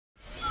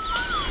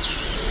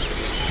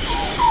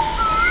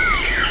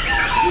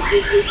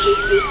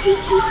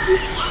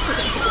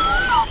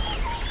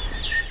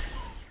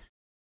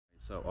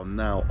So I'm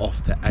now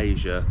off to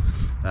Asia.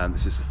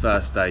 This is the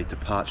first day,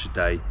 departure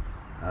day.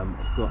 I've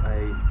got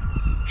a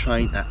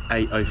train at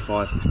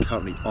 8:05. It's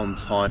currently on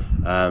time.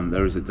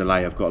 There is a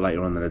delay I've got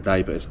later on in the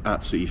day, but it's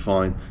absolutely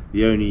fine.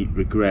 The only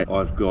regret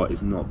I've got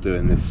is not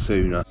doing this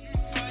sooner.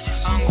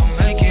 I'm gonna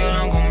make it,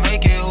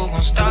 who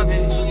gon' stop it?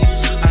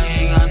 I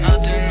ain't got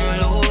nothing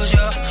to lose,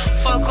 yeah.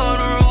 Fuck all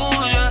the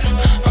rules, yeah.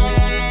 I'm on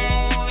the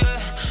move,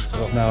 yeah.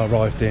 So I've now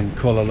arrived in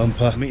Kuala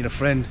Lumpur. I'm meeting a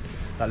friend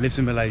that lives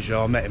in Malaysia.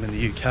 I met him in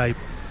the UK,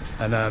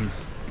 and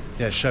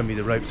yeah, show me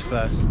the ropes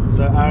first.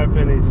 So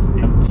Aripin is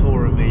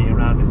touring me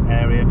around this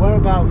area.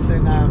 Whereabouts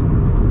in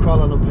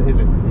Kuala Lumpur is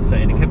it? It's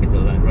like in the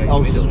capital, like right Oh,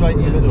 in the middle. straight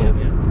in the middle. Yeah.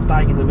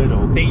 Bang in the middle.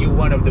 I think you're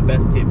one of the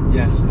best team.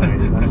 Yes, mate,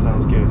 that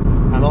sounds good.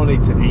 And I'll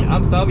need to eat.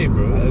 I'm starving,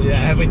 bro. I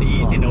haven't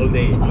eaten all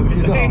day. Oh,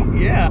 you not?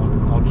 Yeah.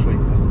 I'll treat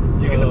you.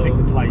 You're gonna pick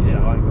the place, so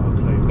I ain't got a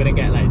clue. We're gonna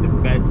get like the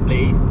best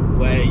place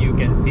where you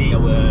can see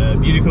our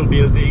beautiful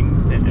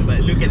buildings. And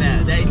but look at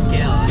that, that is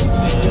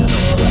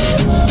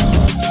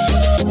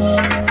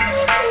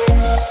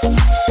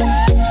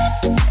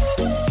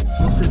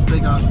What's this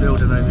big ass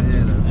building over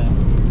here then?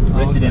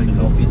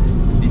 Residential offices.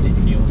 This is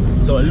new.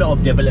 So a lot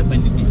of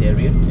development in this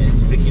area, and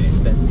it's freaking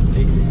expensive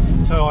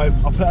places. So I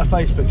put a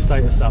Facebook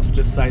status up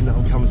just saying that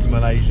I'm coming to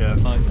Malaysia,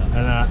 and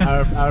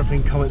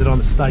Aripin commented on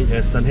the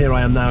status, and here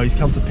I am now. He's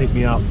come to pick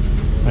me up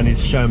and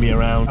he's showing me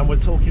around, and we're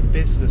talking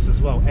business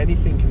as well.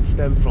 Anything can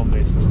stem from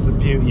this. This is the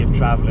beauty of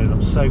travelling.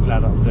 I'm so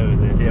glad that I'm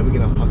doing this. Yeah, we're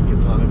gonna have a fucking good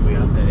time, aren't we?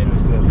 Yeah,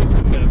 let's do it.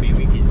 It's gonna be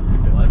wicked.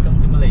 Welcome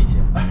to Malaysia.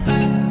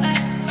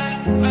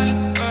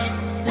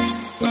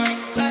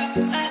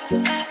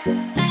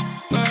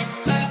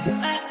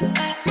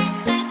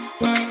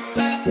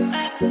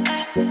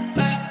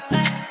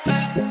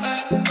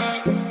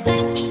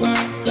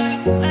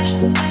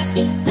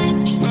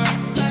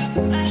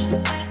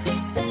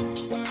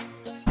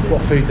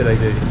 What food do they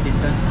do?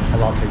 Pizza. I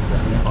love pizza.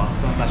 Oh,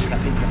 it's not actually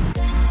that pizza.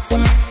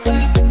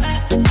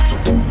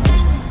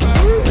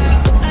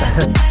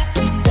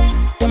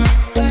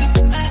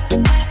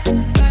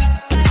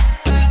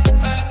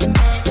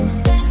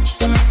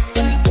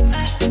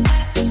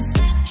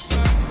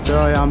 So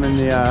I am in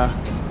the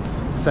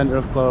centre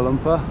of Kuala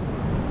Lumpur.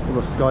 All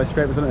the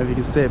skyscrapers, I don't know if you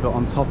can see it, but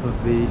on top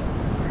of the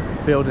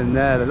building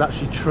there's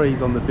actually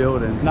trees on the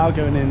building. Now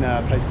going in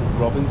a place called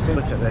Robinson.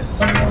 Look at this.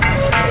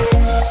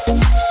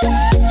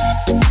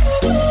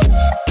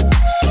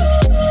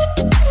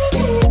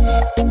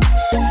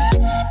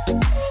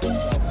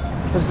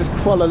 So this is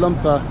Kuala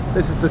Lumpur,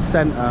 this is the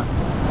centre,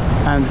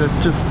 and it's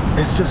just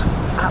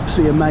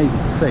absolutely amazing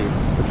to see.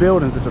 The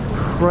buildings are just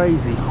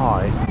crazy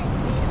high.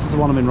 This is the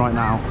one I'm in right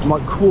now. I'm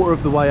like quarter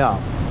of the way up,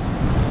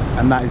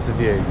 and that is the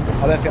view.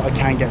 I don't think I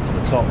can get to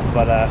the top,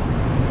 but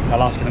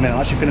I'll ask in a minute.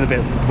 I'm actually feeling a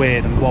bit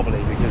weird and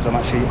wobbly because I'm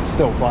actually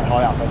still quite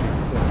high up, as you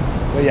can see.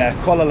 But yeah,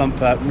 Kuala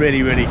Lumpur,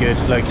 really, really good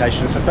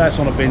location. It's the first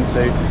one I've been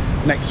to.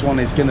 Next one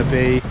is going to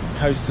be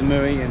Koh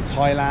Samui in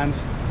Thailand.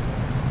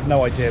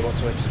 No idea what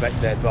to expect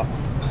there, but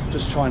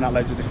just trying out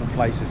loads of different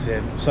places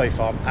here. So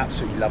far, I'm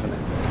absolutely loving it.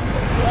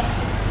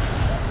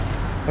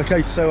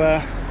 Okay,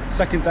 so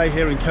second day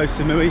here in Koh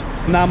Samui.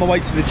 Now I'm on my way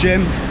to the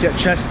gym, get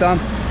chest done.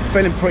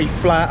 Feeling pretty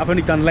flat. I've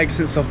only done legs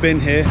since I've been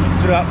here.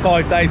 It's been about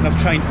 5 days and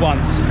I've trained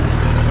once.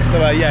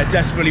 So yeah,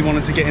 desperately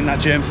wanted to get in that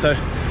gym. So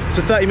it's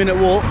a 30-minute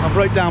walk. I've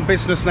wrote down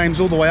business names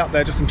all the way up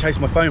there just in case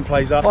my phone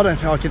plays up. I don't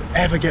think I could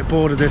ever get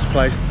bored of this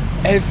place.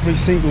 Every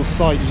single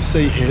site you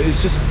see here is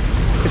just,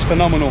 it's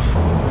phenomenal.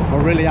 I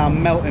really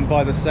am melting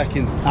by the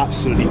second.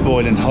 Absolutely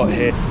boiling hot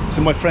here.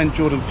 So my friend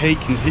Jordan Peak,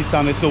 and he's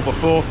done this all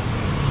before.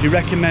 He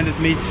recommended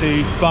me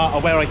to barter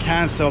where I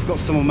can, so I've got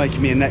someone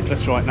making me a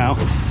necklace right now.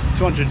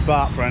 200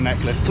 baht for a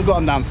necklace. So I've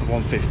gotten down to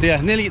 150.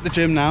 Yeah, nearly at the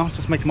gym now,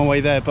 just making my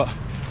way there, but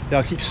yeah,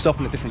 I keep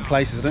stopping at different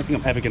places. I don't think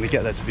I'm ever going to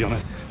get there, to be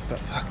honest. But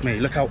fuck me,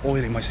 look how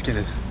oily my skin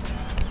is.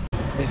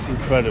 It's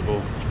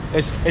incredible.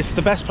 It's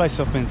the best place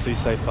I've been to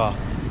so far.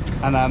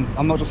 And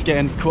I'm not just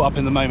getting caught up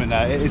in the moment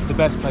there. It is the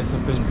best place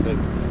I've been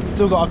to.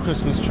 Still got our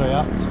Christmas tree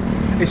up.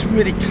 It's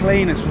really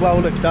clean, it's well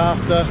looked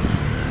after.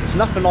 It's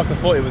nothing like I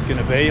thought it was going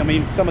to be. I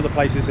mean, some of the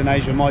places in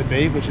Asia might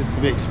be, which is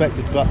to be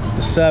expected, but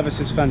the service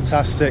is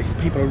fantastic.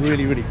 People are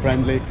really, really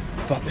friendly.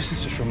 But this is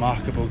just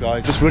remarkable,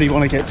 guys. Just really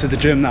want to get to the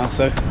gym now,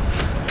 so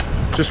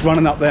just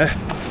running up there.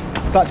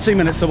 About 2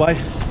 minutes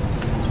away.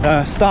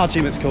 Star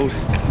Gym it's called.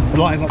 The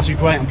lighting's not too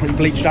great, I'm pretty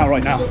bleached out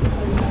right now.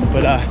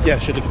 But yeah,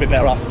 should look a bit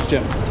better after the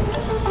gym.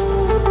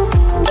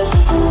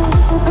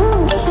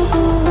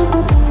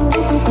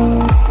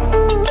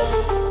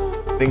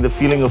 Getting the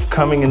feeling of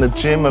coming in the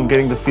gym, I'm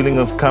getting the feeling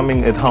of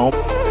coming at home.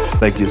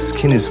 Like your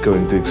skin is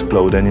going to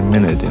explode any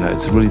minute, you know,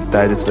 it's really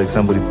tight, it's like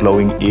somebody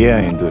blowing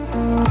air into it.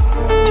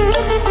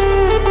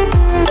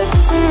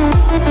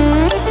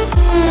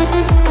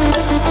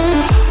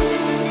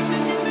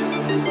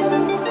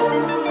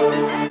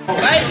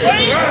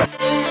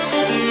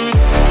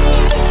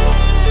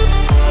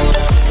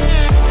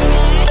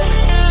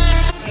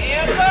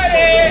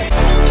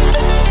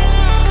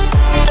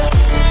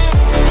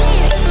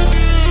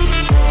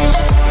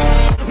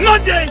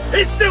 Monday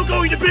is still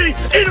going to be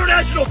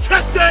International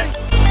Chest Day.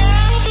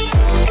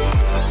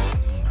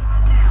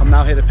 I'm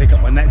now here to pick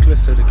up my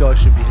necklace, so the guy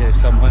should be here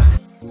somewhere.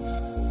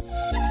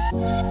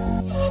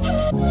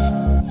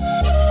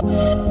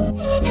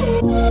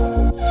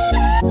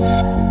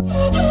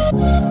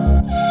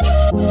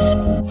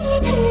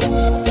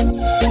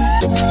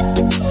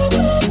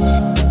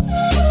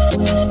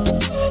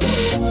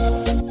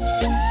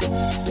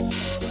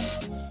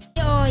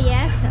 Oh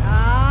yes,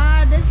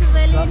 oh this is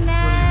very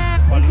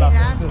nice. I love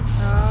it.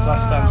 Oh,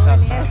 That's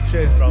fantastic. yes.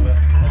 Cheers, brother.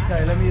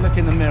 Okay, let me look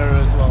in the mirror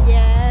as well.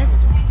 Yes.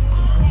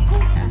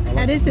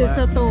 And this is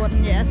a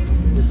stone, yes.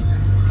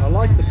 I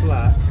like the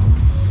flat,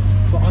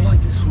 but I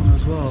like this one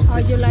as well. Oh,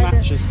 this you like it?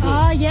 matches this.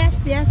 Oh yes,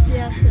 yes,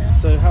 yes,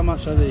 yes. So how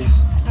much are these?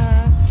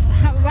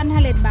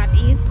 100 baht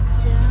each.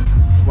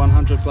 Yeah.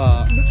 100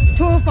 baht.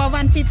 2 for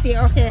 150,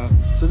 okay.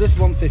 So this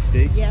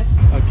 150. Yes.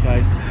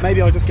 Okay.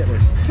 Maybe I'll just get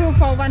this. 2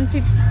 for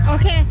 150.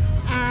 Okay.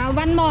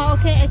 One more,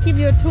 okay. I give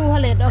you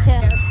 200,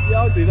 okay.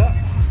 Yeah, I'll do that.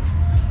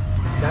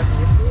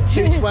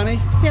 220.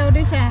 So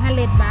this is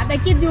 100 baht. I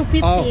give you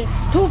 50. Oh.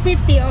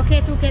 250,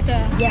 okay,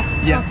 together. Yes.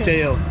 Yeah, okay.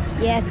 deal.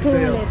 Yeah,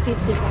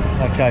 250.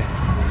 Okay.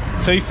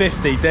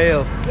 250,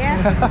 deal.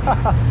 Yes.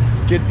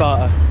 Good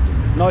barter.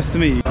 Nice to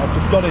meet you. I've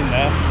just got in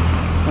there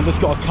and just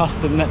got a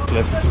custom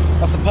necklace.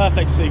 That's a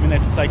perfect souvenir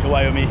to take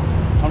away with me.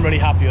 I'm really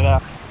happy with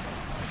that.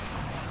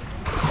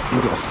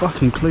 I've got a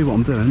fucking clue what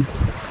I'm doing.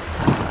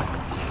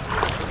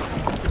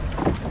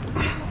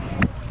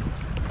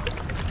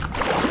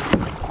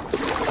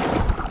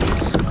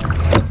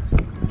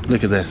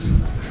 Look at this.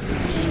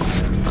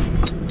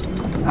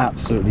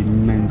 Absolutely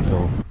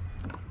mental.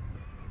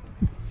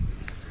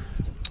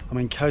 I'm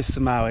in Koh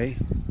Samui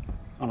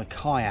on a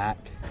kayak.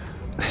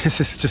 This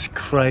is just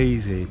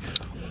crazy.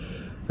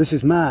 This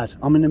is mad.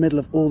 I'm in the middle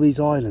of all these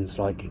islands.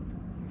 Like,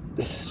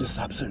 this is just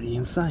absolutely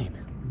insane.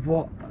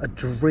 What a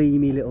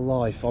dreamy little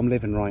life I'm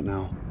living right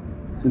now.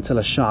 Until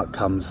a shark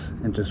comes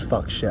and just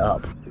fucks shit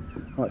up.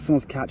 Right,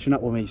 someone's catching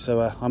up with me,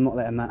 so I'm not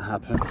letting that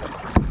happen.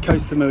 Koh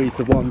Samui is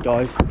the one,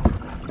 guys.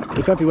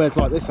 If everywhere's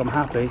like this, I'm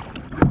happy.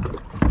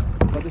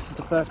 But this is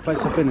the first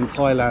place I've been in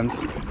Thailand.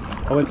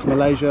 I went to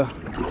Malaysia,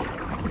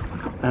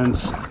 and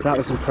that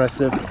was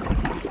impressive.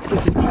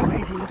 This is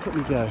crazy, look at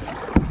me go.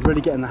 I'm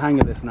really getting the hang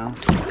of this now.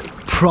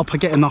 Proper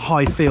getting the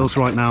high feels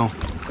right now.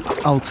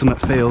 Ultimate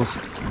feels.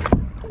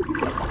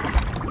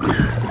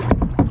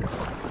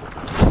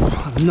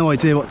 I have no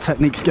idea what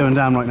technique's going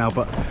down right now,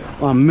 but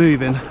I'm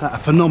moving at a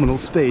phenomenal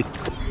speed.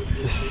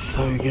 This is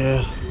so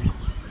good.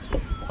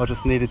 I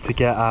just needed to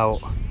get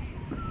out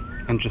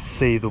and just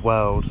see the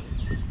world.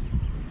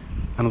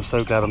 And I'm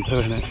so glad I'm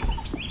doing it.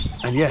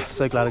 And yeah,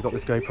 so glad I got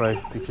this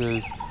GoPro,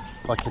 because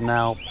I can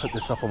now put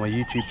this up on my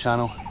YouTube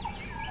channel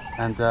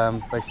and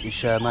basically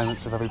share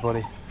moments with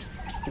everybody.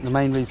 I think the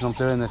main reason I'm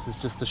doing this is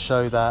just to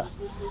show that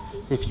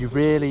if you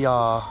really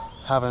are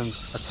having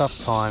a tough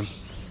time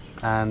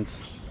and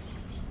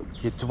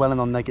you're dwelling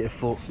on negative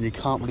thoughts and you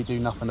can't really do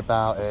nothing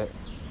about it,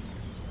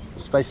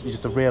 it's basically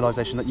just a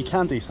realisation that you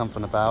can do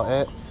something about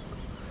it.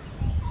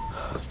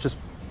 Just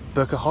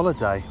book a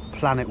holiday,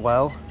 plan it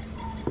well,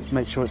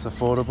 make sure it's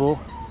affordable,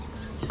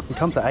 and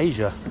come to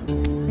Asia.